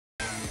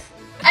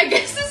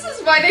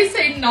is why they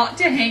say not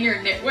to hang your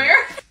knitwear.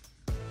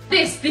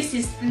 This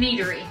is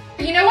neatery.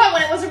 You know what?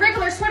 When it was a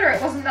regular sweater,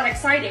 it wasn't that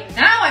exciting.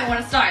 Now I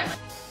want to style it.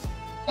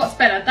 What's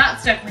better?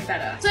 That's definitely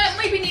better.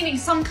 Certainly be needing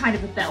some kind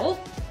of a belt.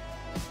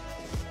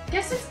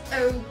 Guess it's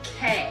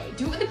okay.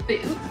 Do it with a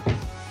boot.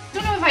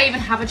 Don't know if I even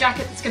have a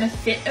jacket that's gonna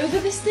fit over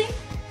this thing.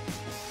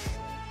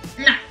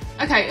 Nah.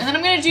 Okay, and then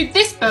I'm gonna do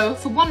this bow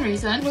for one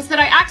reason, was that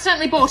I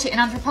accidentally bought it in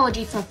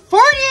Anthropology for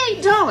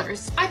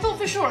 $48. I thought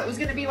for sure it was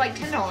gonna be like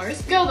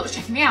 $10. The girl that was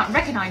checking me out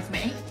recognized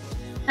me.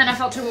 And I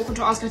felt too awkward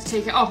to ask her to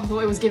take it off. I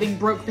thought it was giving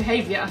broke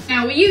behaviour.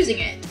 Now we're using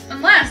it.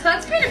 Unless,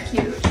 that's kind of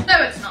cute.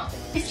 No, it's not.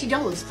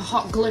 $50 for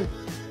hot glue.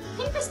 I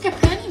think this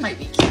caprini might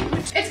be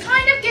cute. It's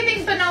kind of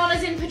giving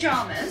bananas in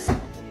pajamas.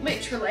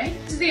 Literally.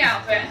 This is the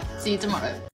outfit. See you tomorrow.